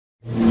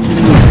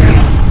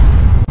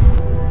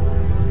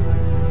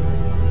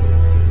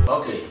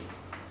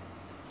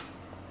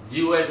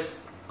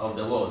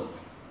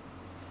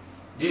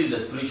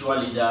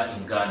spiritual leader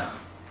in Ghana.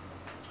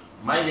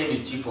 My name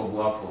is Chief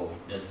Obuafo,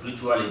 the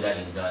spiritual leader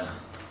in Ghana.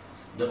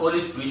 The only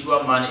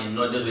spiritual man in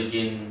northern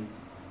region.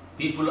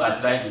 People are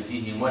trying to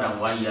see him more than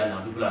 1 year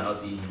now. People are not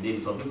seeing him.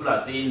 Maybe some people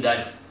are saying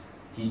that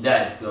he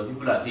died. Some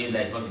people are saying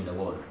that he's not in the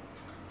world.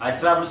 I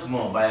traveled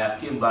small, but I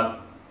came back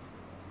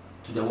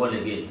to the world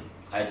again.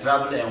 I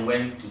traveled and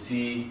went to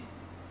see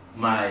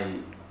my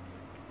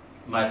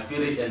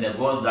spirit and the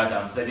gods that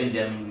I'm serving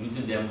them,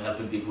 using them,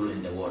 helping people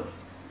in the world.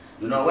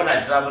 You know, when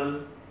I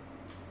travel,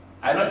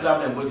 I don't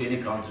travel and go to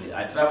any country.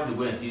 I travel to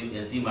go and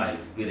see my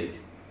spirit.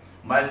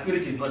 My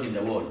spirit is not in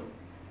the world.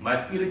 My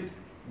spirit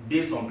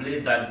is some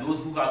place that those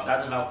who don't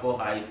have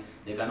 4 eyes,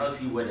 they cannot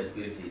see where the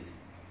spirit is.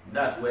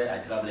 That's where I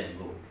travel and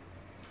go.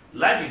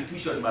 Life is too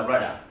short, my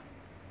brother.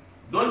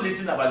 Don't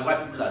listen about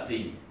what people are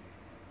saying.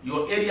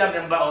 Your area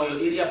member or your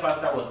area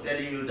pastor was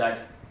telling you that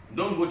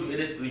don't go to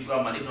any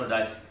spiritual man, if not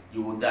that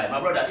you will die. My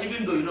brother,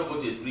 even though you don't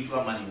go to a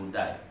spiritual man, you will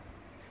die.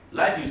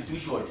 Life is too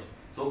short.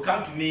 So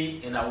come to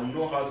me and I will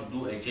know how to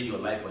do and change your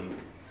life for you.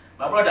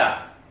 My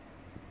brother,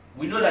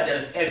 we know that there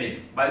is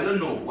heaven, but I don't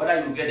know whether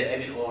you will get the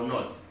heaven or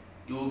not.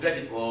 You will get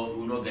it or you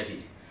will not get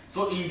it.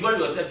 So enjoy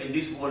yourself in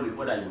this world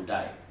before that you will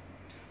die.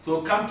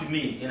 So come to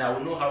me and I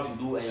will know how to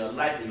do, and your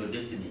life and your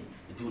destiny,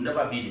 it will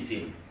never be the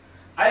same.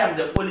 I am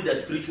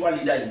the spiritual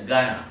leader in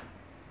Ghana.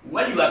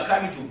 When you are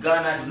coming to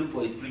Ghana to look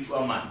for a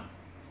spiritual man,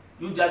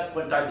 you just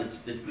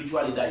contact the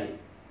spiritual leader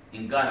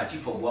in Ghana,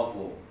 Chief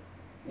Obuafo.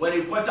 When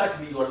you contact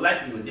me, your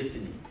life and your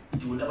destiny,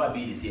 it will never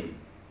be the same.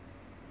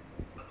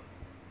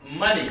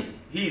 Money,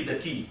 he is the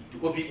key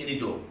to open any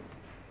door.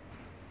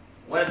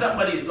 When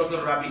somebody is talking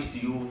rubbish to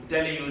you,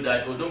 telling you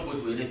that, oh, don't go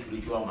to any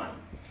spiritual man,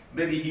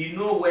 maybe he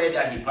know where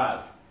that he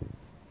passed.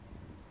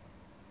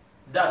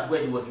 That's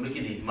where he was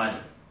making his money.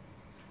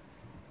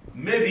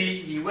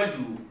 Maybe he went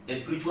to a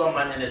spiritual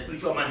man and the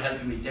spiritual man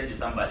helped him return to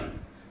somebody.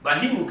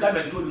 But he will come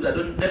and tell you that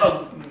don't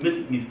never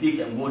make mistake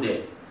and go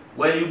there.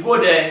 When you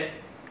go there,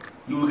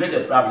 you will get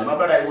a problem. My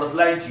brother, I was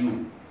lying to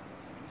you.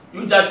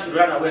 You just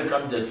run away and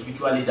come to the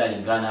spiritual leader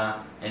in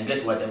Ghana and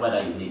get whatever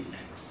that you need.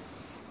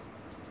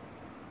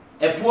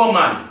 A poor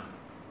man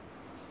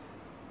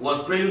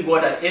was praying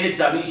God that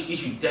anytime he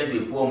should turn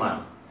to a poor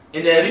man.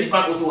 And the rich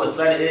man also was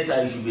trying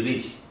anytime he should be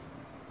rich.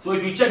 So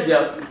if you check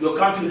your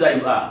country that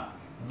you are,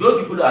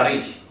 those people are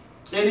rich.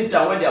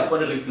 Anytime when they are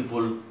calling rich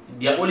people,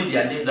 they are only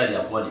their name that they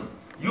are calling.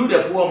 You,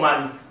 the poor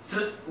man,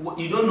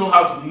 you don't know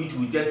how to do it to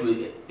return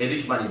to a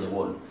rich man in the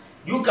world.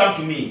 You come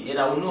to me and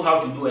I will know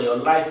how to do, and your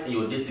life and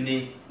your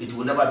destiny, it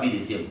will never be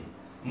the same.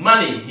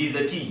 Money is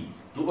the key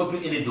to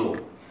open any door.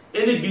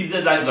 Any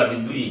business that you have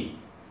been doing,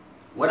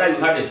 whether you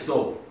have a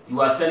store, you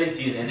are selling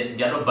things and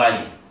they are not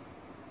buying.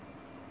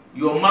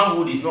 Your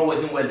manhood is not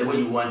working well the way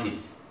you want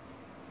it.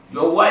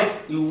 Your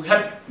wife, you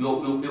help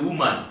a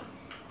woman.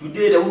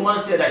 Today the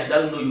woman said that she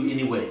doesn't know you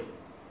anywhere.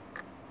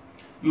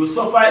 You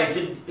suffer and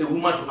take a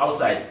woman to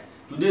outside.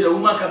 Today the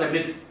woman come and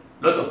make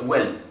a lot of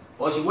wealth.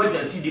 Or she went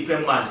and see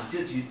different man.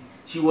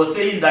 She was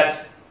saying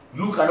that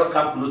you cannot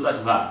come closer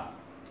to her.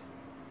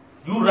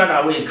 You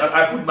run away.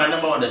 I put my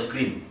number on the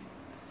screen.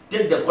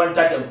 Take the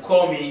contact and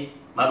call me,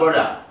 my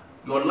brother.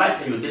 Your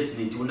life and your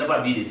destiny, it will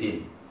never be the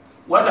same.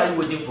 What are you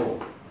waiting for?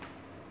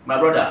 My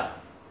brother,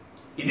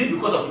 is it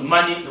because of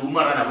money a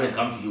woman ran away and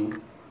come to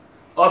you?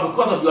 Or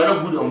because of you are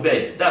not good on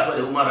bed, that's why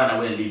the woman ran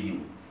away and leave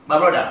you? My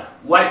brother,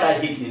 what I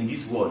hate in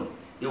this world,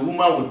 a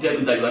woman will tell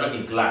you that you are not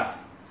in class.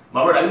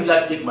 My brother, you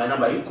just take my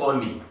number, you call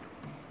me.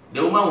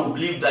 The woman will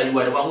believe that you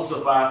are the one who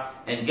suffer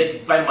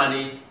and find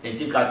money and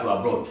take her to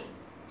abroad.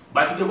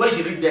 But today when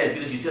she read there and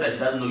finish, she said that she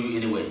doesn't know you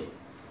anyway.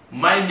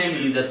 My name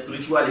is the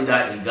spiritual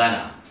leader in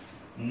Ghana.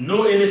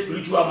 No any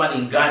spiritual man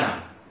in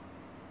Ghana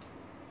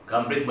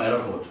can break my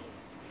record.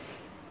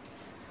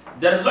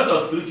 There's a lot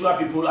of spiritual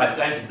people are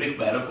trying to break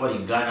my record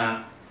in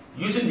Ghana,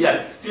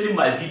 stealing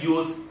my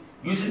videos,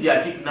 using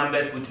their tick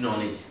numbers, putting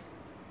on it.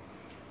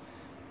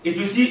 If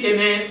you see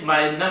any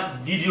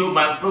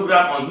my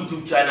program on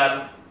YouTube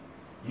channel,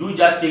 you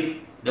just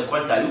take the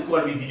contact. You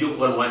call me video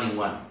call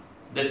 1-in-1.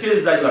 The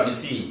things that you have been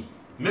seeing,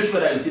 make sure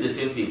that you see the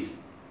same face.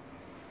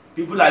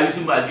 People are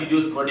using my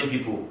videos frauding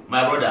people.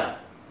 My brother,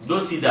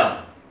 don't sit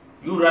down.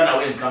 You run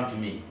away and come to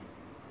me.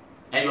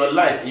 And your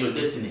life and your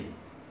destiny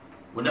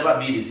will never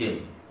be the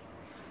same.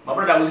 My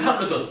brother, we have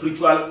a lot of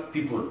spiritual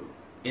people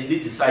in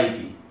this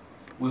society.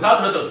 We have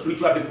a lot of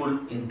spiritual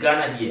people in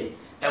Ghana here.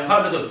 And we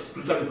have a lot of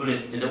spiritual people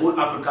in the whole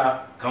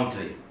Africa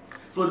country.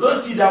 So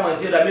don't sit down and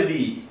say that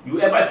maybe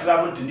you ever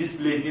travel to this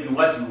place, maybe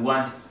what you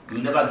want, you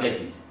will never get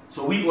it.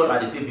 So we all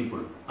are the same people.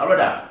 My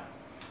brother,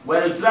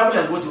 when you travel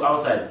and go to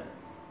outside,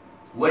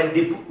 when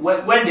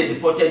they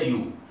deported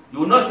you, you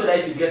will not say that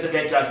if you get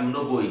second chance, you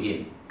will not go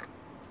again.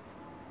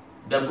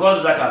 The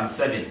gods that I'm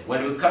serving,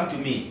 when you come to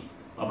me,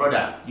 my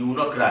brother, you will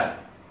not cry.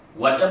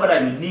 Whatever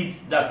that you need,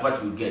 that's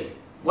what you get.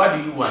 What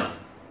do you want?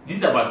 This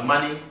is about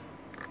money,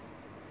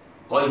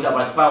 or it's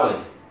about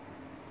powers,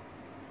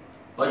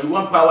 or you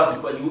want power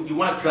you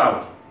want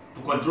crowd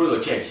to control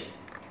your church.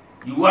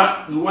 You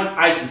want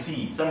eye to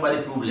see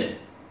somebody problem.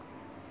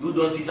 You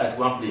don't sit at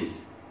one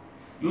place.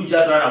 You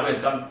just run away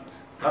and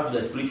come to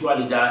the spiritual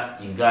leader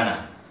in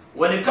Ghana.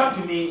 When you come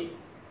to me,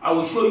 I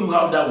will show you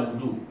how that will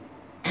do.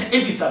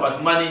 If it's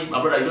about money,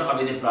 my brother, you don't have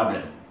any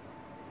problem.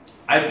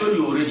 I told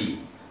you already,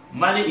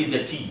 money is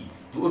the key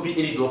to open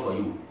any door for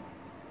you.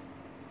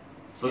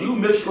 So you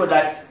make sure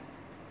that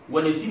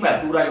when you see my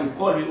program, you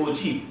call me, oh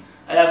chief,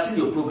 I have seen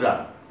your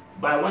program,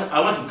 but I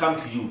want to come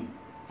to you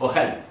for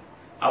help.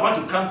 I want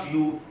to come to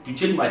you to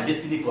change my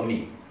destiny for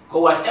me.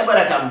 Because whatever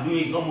that I'm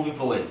doing is not moving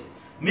forward.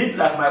 Me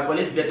plus my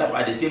colleagues get up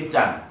at the same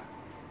time.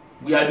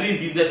 We are doing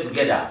business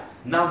together.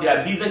 Now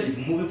their business is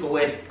moving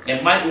forward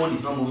and my own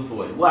is not moving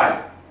forward.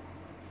 Why?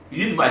 It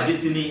is my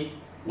destiny.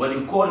 When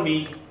you call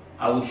me,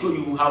 I will show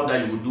you how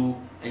that you will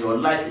do, and your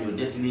life and your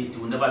destiny, it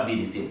will never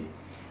be the same.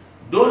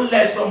 Don't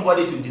let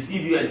somebody to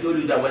deceive you and tell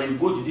you that when you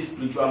go to this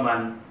spiritual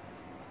man,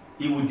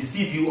 he will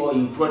deceive you or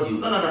he will fraud you.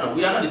 No.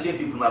 We are not the same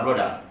people, my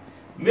brother.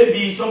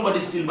 Maybe somebody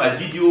steal my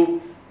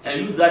video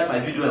and use that my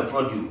video and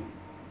fraud you.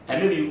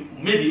 And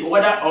maybe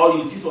whether or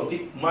you see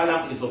something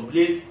malam in some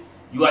place,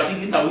 you are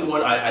thinking that we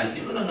all are the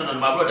same. No,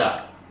 my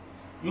brother.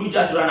 You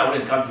just run away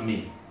and come to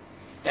me.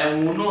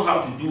 And we will know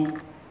how to do,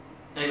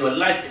 and your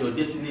life and your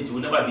destiny will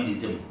never be the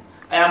same.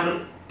 I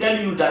am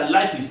telling you that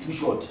life is too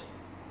short.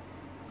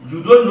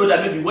 You don't know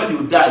that maybe when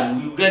you die,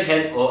 you get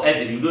hell or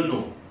heaven. You don't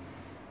know.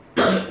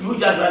 You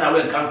just run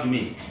away and come to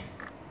me.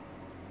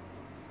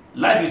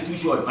 Life is too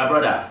short, my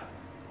brother.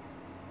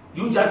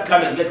 You just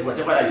come and get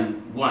whatever that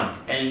you want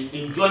and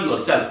enjoy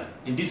yourself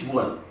in this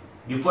world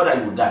before that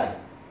you will die.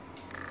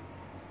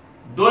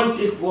 Don't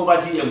take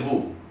poverty and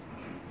go.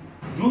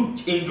 You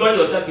enjoy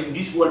yourself in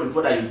this world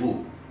before that you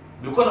go.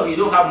 Because of you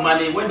don't have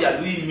money, when they are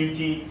doing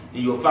meeting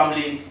in your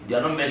family, they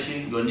are not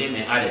mentioning your name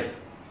and added.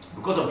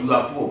 Because of you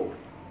are poor.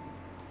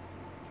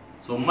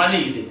 So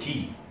money is the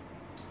key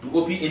to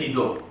open any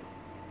door.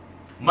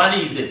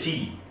 Money is the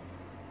key.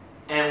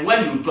 And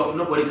when you talk,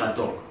 nobody can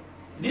talk.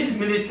 These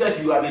ministers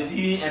you have been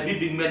seeing and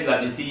big men you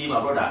have been seeing, my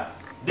brother,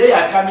 they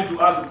are coming to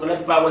us to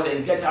collect powers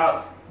and get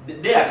out.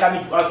 They are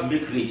coming to us to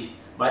make rich.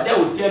 But they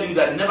will tell you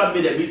that never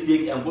made a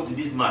mistake and go to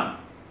this man.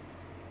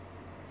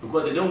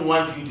 Because they don't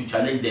want you to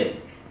challenge them.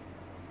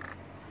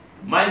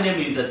 My name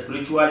is the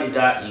spiritual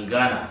leader in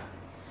Ghana.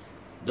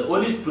 The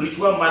only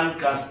spiritual man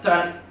can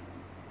stand,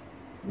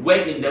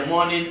 work in the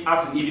morning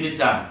after evening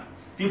time.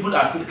 People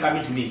are still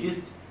coming to me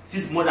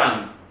since more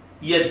than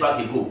years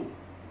back ago.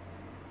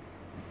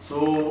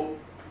 So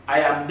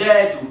I am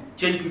there to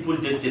change people's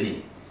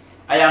destiny.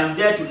 I am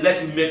there to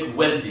let you make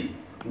wealthy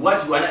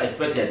what you are not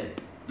expected.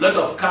 Lot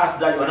of cars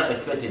that you are not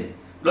expecting.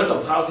 Lot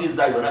of houses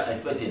that you are not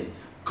expecting.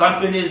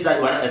 Companies that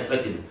you are not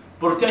expecting.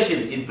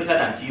 Protection is better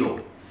than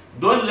cure.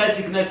 Don't let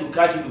sickness to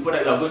catch you before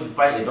that you are going to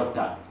find a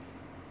doctor.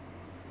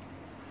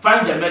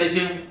 Find the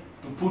medicine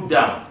to put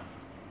down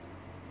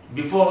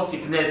before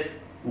sickness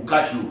will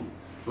catch you.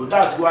 So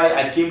that's why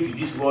I came to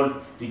this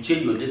world to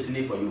change your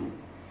destiny for you.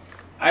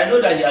 I know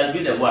that it has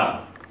been a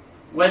while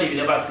when you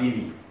never see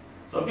me.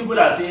 Some people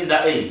are saying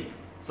that, hey,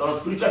 some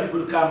spiritual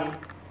people come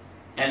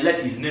and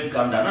let his name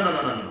come down.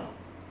 No.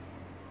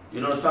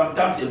 You know, some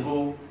times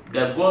ago,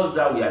 the gods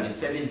that we have been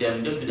selling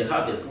them, they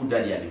have the food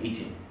that they have been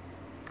eating.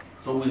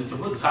 So we're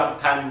supposed to have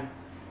time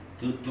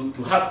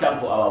to have time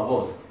for our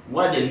gods.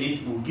 What they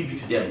need, we'll give it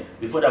to them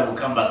before that will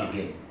come back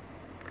again.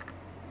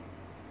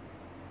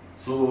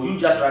 So you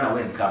just run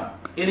away and come.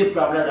 Any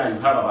problem that you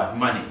have about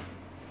money,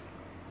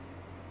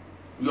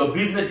 your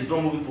business is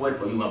not moving forward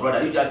for you, my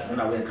brother, you just run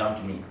away and come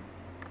to me.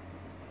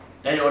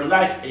 And your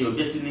life and your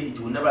destiny, it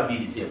will never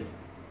be the same.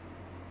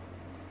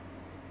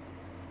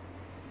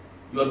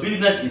 Your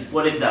business is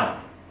falling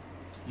down.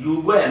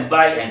 You go and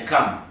buy and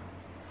come.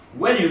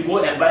 When you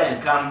go and buy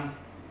and come,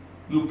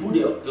 you put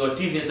your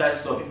things inside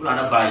store, people are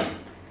not buying.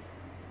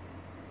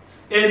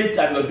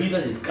 Anytime your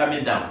business is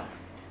coming down,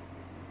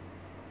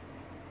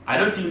 I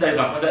don't think that you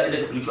can contact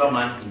any spiritual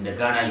man in the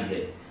Ghana you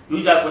get.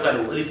 You just contact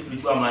the only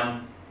spiritual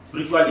man,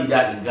 spiritual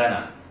leader in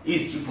Ghana. He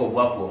is Chief of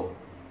Wafo,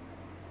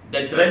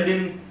 the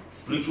trending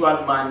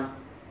spiritual man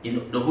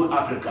in the whole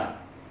Africa.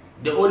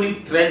 The only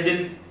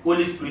trending,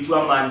 only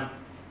spiritual man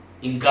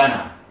in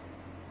Ghana.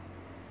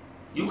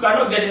 You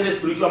cannot get any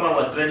spiritual man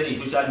who is trending in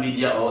social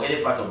media or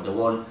any part of the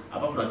world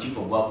apart from Chief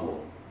of Wafo.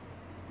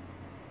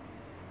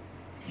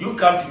 You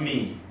come to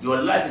me,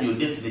 your life and your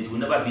destiny will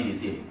never be the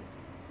same.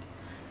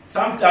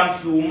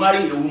 Sometimes you will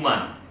marry a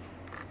woman.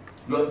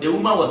 The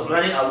woman was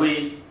running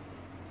away,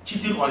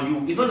 cheating on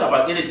you. It's not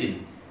about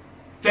anything.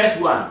 First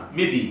one,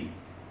 maybe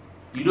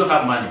you don't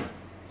have money.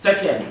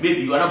 Second,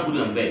 maybe you are not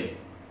good in bed.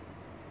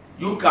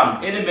 You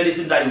come, any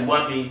medicine that you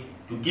want me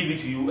to give it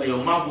to you, and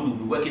your manhood will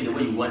be working the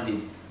way you want it.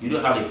 You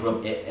don't have a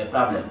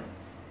problem.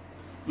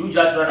 You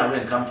just run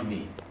away and come to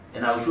me,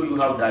 and I'll show you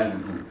how that you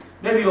do.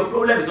 Maybe your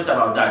problem is not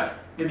about that.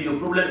 Maybe your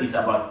problem is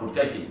about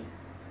protection.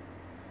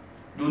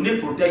 You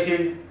need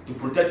protection to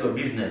protect your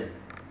business.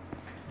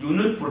 You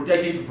need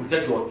protection to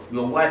protect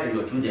your wife and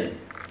your children.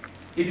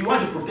 If you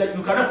want to protect,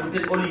 you cannot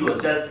protect only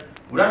yourself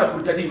without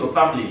protecting your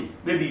family,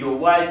 maybe your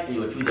wife and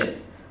your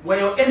children. When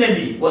your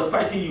enemy was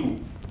fighting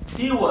you,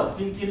 he was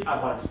thinking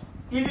about,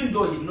 even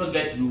though he did not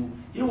get you,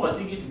 he was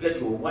thinking to get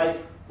your wife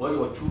or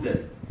your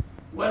children.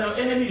 When your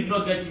enemy did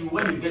not get you,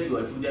 when you get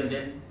your children,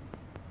 then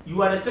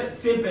you are the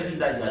same person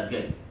that he has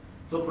get.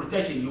 So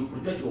protection, you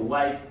protect your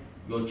wife,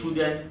 your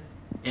children,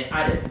 and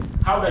others.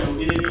 How that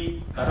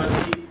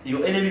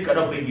your enemy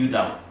cannot bring you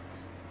down.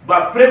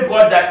 But pray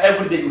God that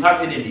every day you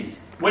have enemies.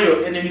 When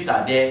your enemies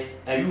are there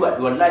and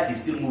your life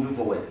is still moving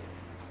forward.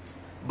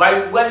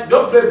 But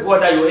don't pray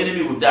God that your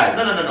enemy will die.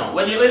 No.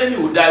 When your enemy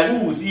will die,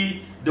 who will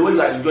see the way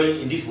you are enjoying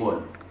in this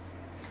world?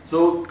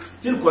 So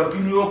still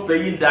continue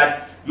praying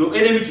that your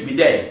enemy to be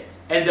there,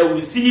 and they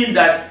will see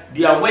that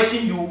they are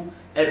working you,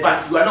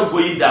 but you are not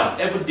going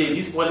down. Every day,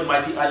 this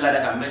almighty Allah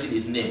that I mentioned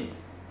his name,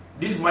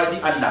 this mighty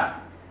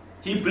Allah,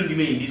 he brings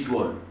me in this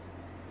world.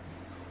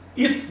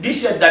 If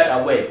this shirt that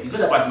I wear is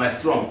not about my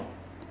strong,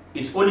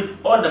 it's only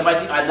all the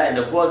mighty Allah and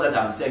the gods that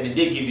I'm serving,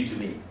 they give it to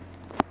me.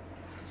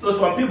 So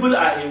some people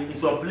are in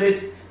some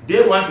place,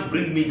 they want to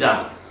bring me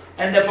down.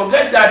 And they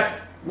forget that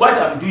what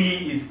I'm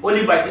doing is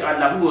only mighty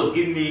Allah who was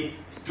giving me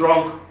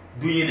strong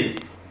doing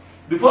it.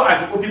 Before I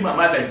should open my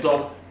mouth and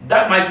talk,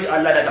 that mighty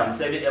Allah that I'm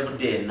serving every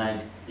day and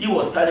night, he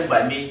was standing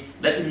by me,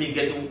 letting me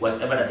get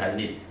whatever that I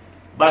need.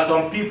 But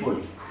some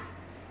people,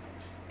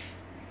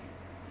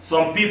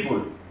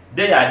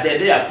 they are there,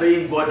 they are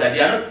praying God that they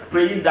are not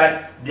praying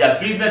that their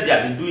business they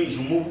have been doing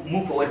should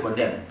move forward for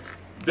them.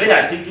 They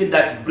are thinking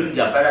that to bring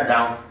their brother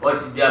down, or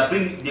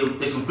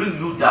they should bring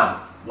you down.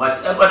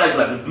 Whatever that you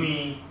have been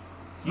doing,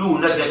 you will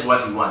not get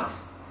what you want.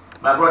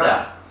 My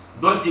brother,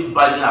 don't think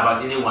badly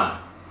about anyone.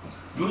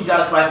 You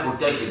just find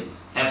protection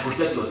and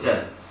protect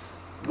yourself.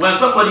 When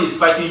somebody is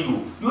fighting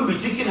you, you'll be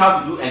thinking how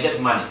to do and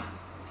get money.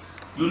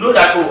 You know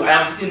that, oh, I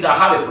am sitting there, I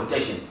have a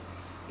protection.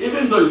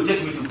 Even though you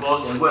take me to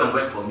boss and go and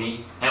work for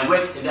me, and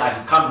work, and then I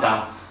should come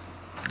down,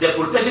 the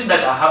protection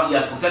that I have, he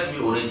has protected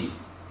me already.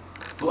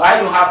 So I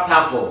don't have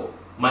time for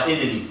my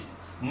enemies.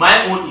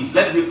 My own is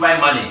let me find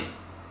money.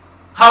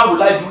 How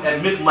will I do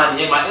and make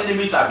money? And my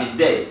enemies have been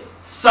there,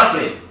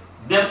 suffering,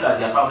 them plus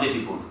their family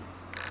people.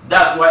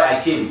 That's why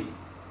I came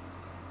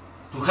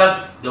to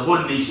help the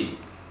whole nation.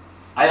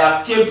 I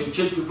have came to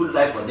change people's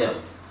life for them.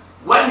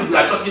 When we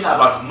are talking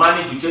about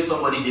money to change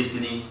somebody's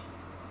destiny,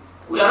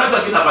 we are not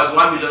talking about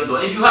 $1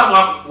 million. If you have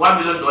 $1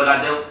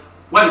 million, then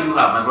what do you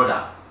have, my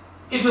brother?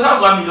 If you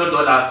have $1 million,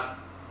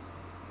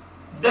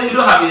 then you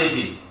don't have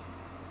anything.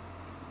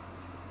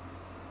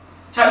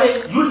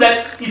 Charlie, you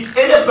let it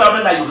any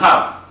problem that you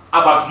have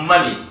about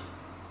money,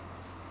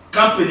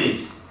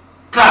 companies,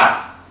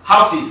 cars,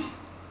 houses,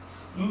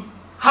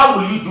 how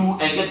will you do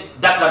and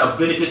get that kind of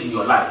benefit in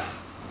your life?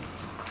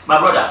 My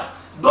brother,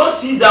 don't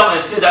sit down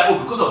and say that,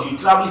 oh, because of you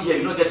travel here,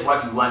 you don't get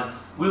what you want.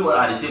 We all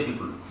are the same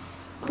people.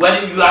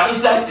 When you are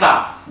inside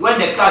car, when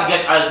the car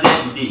gets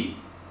accident today,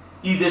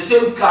 it's the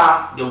same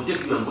car, they will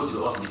take you and go to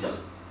the hospital.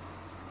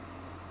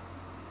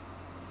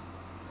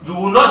 You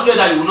will not say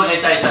that you will not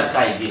enter inside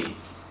car again.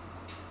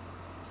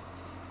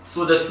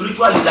 So the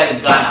spiritual leader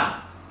in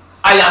Ghana,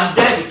 I am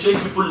there to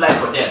change people's life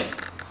for them.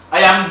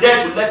 I am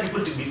there to let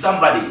people to be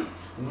somebody.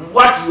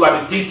 What you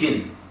have been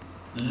thinking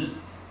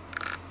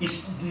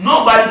is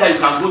nobody that you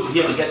can go to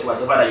him and get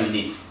whatever that you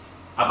need.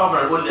 Apart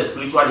from only the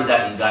spiritual leader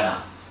in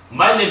Ghana.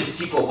 My name is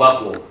Chief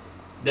Ogbafo,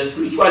 the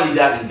spiritual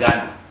leader in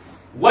Ghana.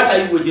 What are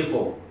you waiting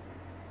for?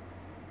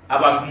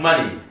 About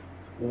money,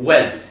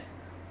 wealth.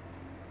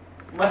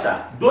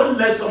 Master, don't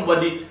let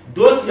somebody,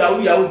 those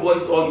Yahoo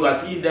boys, or you are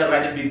seeing them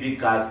riding big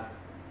cars,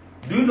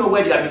 do you know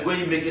where they have been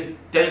going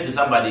telling to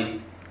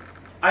somebody,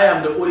 I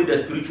am the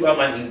spiritual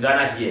man in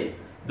Ghana here.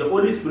 The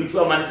only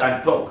spiritual man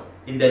can talk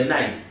in the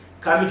night,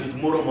 coming to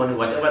tomorrow morning,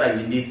 whatever that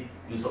you need,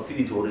 you succeed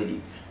it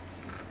already.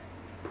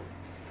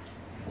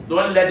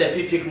 Don't let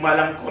the fake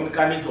malam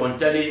coming to on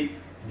telly,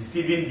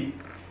 deceiving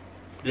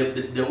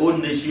the whole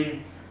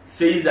nation,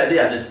 saying that they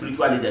are the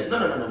spiritual leaders.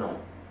 No.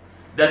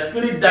 The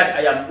spirit that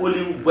I am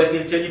only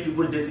working, changing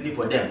people's destiny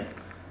for them.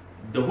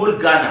 The whole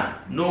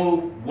Ghana,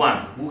 no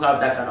one who have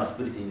that kind of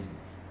spirit in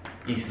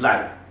his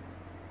life.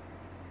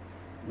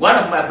 One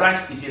of my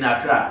branches is in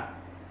Accra,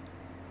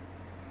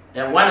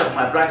 and one of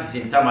my branches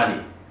is in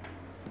Tamale.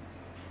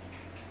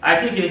 I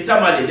think in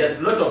Tamale, there's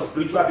a lot of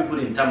spiritual people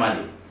in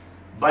Tamale.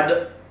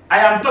 But I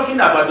am talking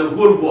about the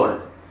whole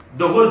world,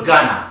 the whole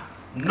Ghana.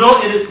 No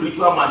any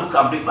spiritual man who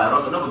can break my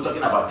rock. I'm not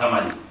talking about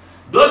Tamale.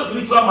 Those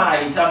spiritual men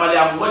are in Tamale.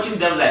 I'm watching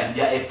them like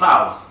they are a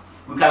fowls.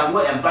 We can go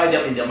and buy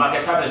them in the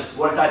market, come and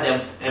slaughter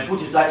them and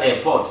put inside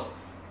a pot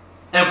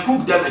and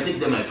cook them and take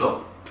them and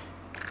chop.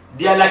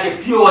 They are like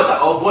a pure water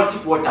or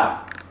voltic water.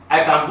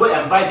 I can go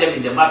and buy them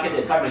in the market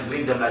and come and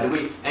drink them like the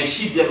way and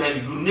ship them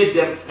and urinate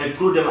them and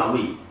throw them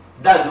away.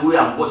 That's the way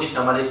I'm watching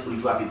Tamale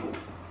spiritual people.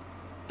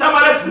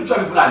 Tamale spiritual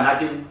people are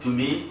nothing to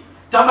me.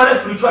 Tamale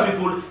spiritual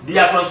people, they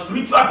are from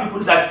spiritual people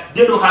that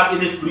they don't have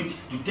any spirit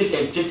to take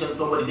and change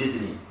somebody's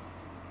destiny.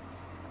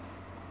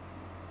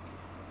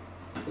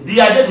 They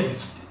are there to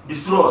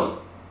destroy.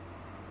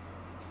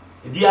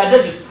 They are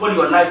there to spoil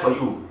your life for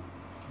you.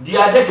 They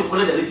are there to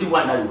collect the little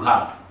one that you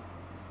have.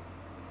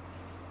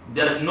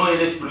 There is no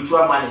any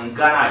spiritual man in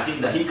Ghana I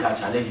think that he can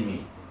challenge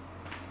me.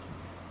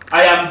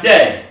 I am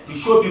there to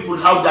show people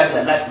how that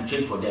their life will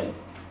change for them.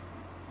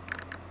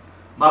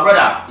 My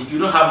brother, if you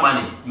don't have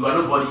money, you are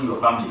nobody in your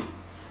family.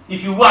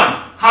 If you want,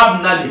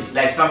 have knowledge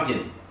like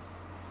something.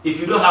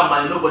 If you don't have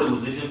money, nobody will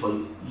listen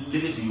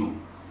to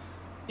you.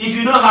 If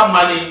you don't have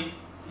money,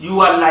 you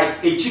are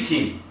like a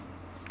chicken.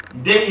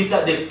 They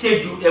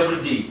cage you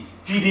every day,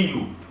 feeding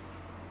you.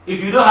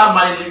 If you don't have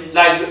money,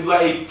 like you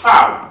are a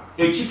cow,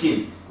 a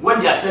chicken.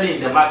 When they are selling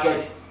in the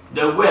market,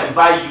 they will go and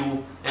buy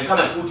you and come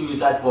and put you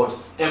inside pot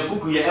and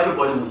cook you, and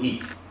everybody will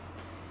eat.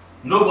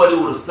 Nobody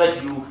will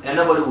respect you and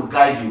nobody will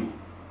guide you.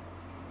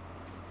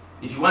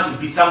 If you want to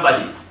be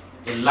somebody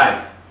in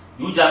life,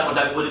 you just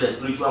contact only the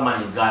spiritual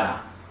man in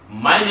Ghana.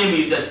 My name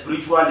is the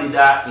spiritual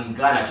leader in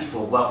Ghana, Chief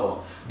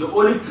Agyapong, the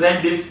only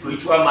trending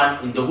spiritual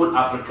man in the whole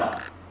Africa.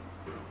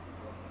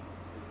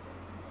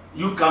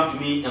 You come to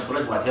me and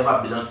collect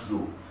whatever belongs to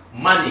you.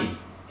 Money,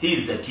 he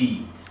is the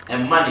key.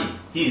 And money,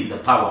 he is the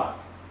power.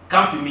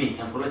 Come to me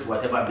and collect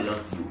whatever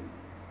belongs to you.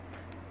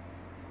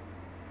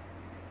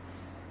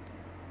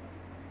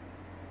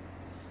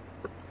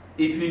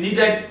 If you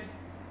needed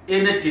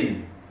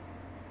anything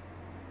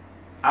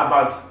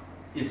about,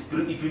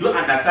 if you don't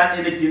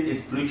understand anything in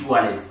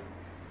spirituality,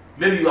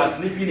 maybe you are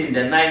sleeping in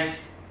the night,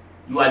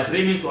 you are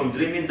dreaming some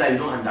dreaming that you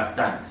don't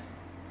understand.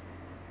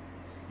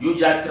 You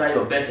just try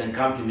your best and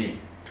come to me.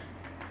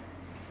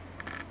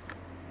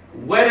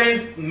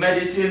 Whereas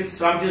medicine,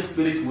 something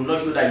spirit will not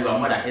show that you are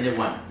more than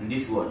anyone in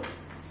this world.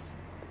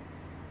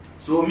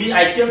 So me,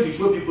 I came to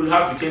show people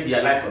how to change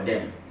their life for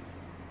them.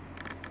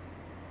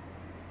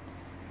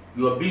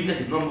 Your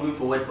business is not moving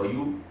forward for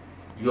you.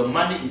 Your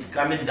money is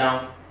coming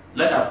down.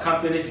 Lot of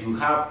companies you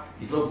have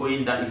is not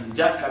going down. It's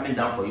just coming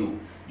down for you.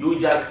 You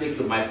just take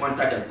my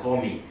contact and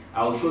call me.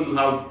 I will show you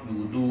how you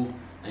will do,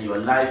 and your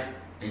life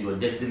and your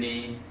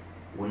destiny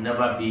will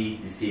never be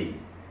the same.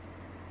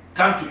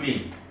 Come to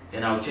me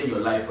and I will change your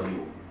life for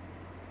you.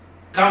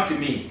 Come to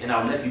me and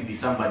I will let you be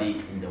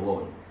somebody in the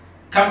world.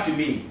 Come to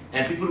me,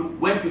 and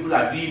when people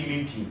are doing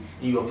meeting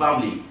in your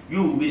family,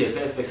 you will be the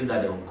first person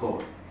that they will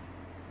call.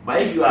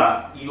 But if you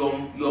are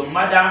your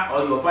mother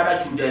or your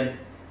father children,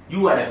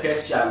 you are the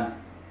first child.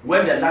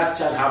 When the last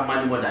child have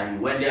money more than you,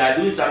 when they are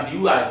doing something,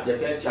 you are the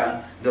first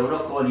child, they will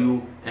not call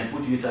you and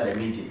put you inside the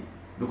meeting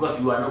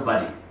because you are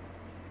nobody.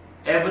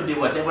 Every day,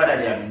 whatever that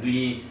they have been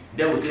doing,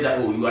 they will say that,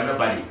 oh, you are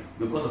nobody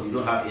because of you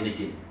don't have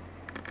anything.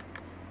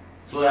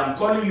 So I am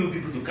calling you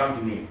people to come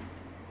to me.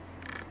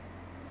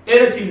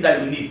 Anything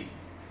that you need,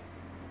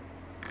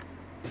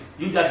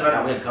 you just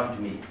run away and come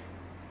to me.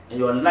 And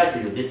your life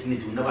and your destiny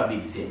will never be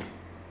the same.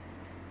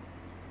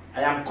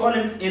 I am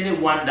calling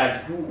anyone that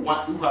who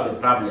have a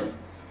problem.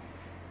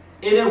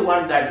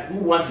 Anyone who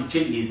want to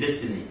change his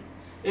destiny.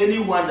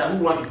 Anyone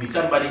who want to be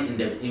somebody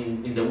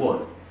in the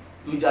world.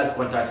 You just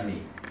contact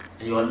me.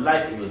 And your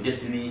life and your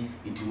destiny,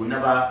 it will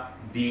never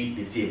be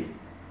the same.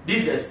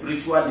 This is the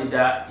spiritual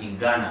leader in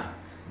Ghana.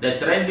 The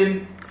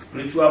trending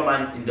spiritual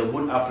man in the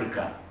whole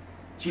Africa.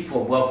 Chief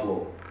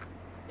Agyapong.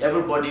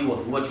 Everybody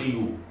was watching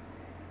you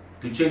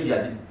to change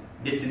their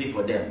destiny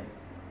for them.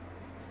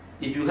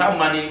 If you have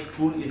money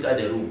full inside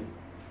the room,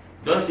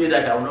 don't say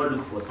that I will not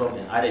look for some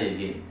and add it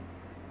again.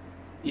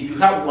 If you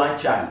have one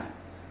child,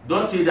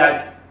 don't say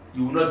that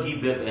you will not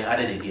give birth and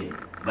add it again.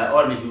 By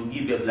all means, you will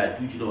give birth like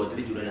 2 children or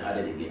 3 children and add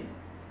it again.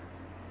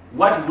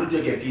 What you will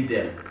take and feed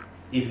them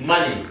is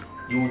money.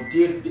 You will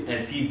take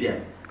and feed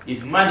them.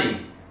 Is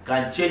money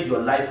can change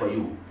your life for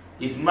you.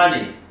 Is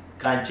money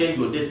can change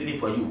your destiny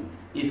for you.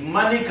 Is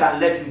money can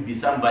let you be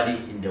somebody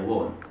in the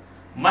world.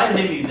 My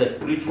name is the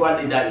spiritual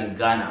leader in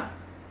Ghana.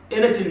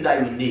 Anything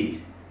that you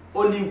need,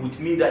 only with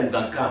me that you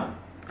can come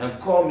and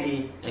call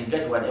me and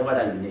get whatever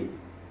that you need.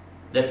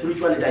 The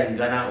spiritual leader in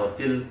Ghana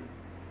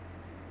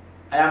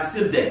I am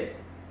still there.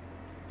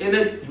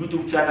 Any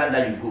YouTube channel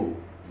that you go,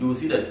 you will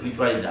see the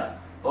spiritual leader.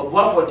 Or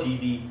Agyapong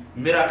TV,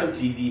 Miracle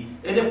TV,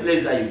 any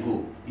place that you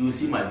go, you will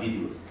see my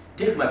videos.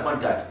 Take my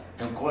contact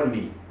and call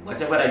me.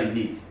 Whatever that you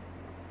need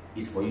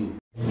is for you.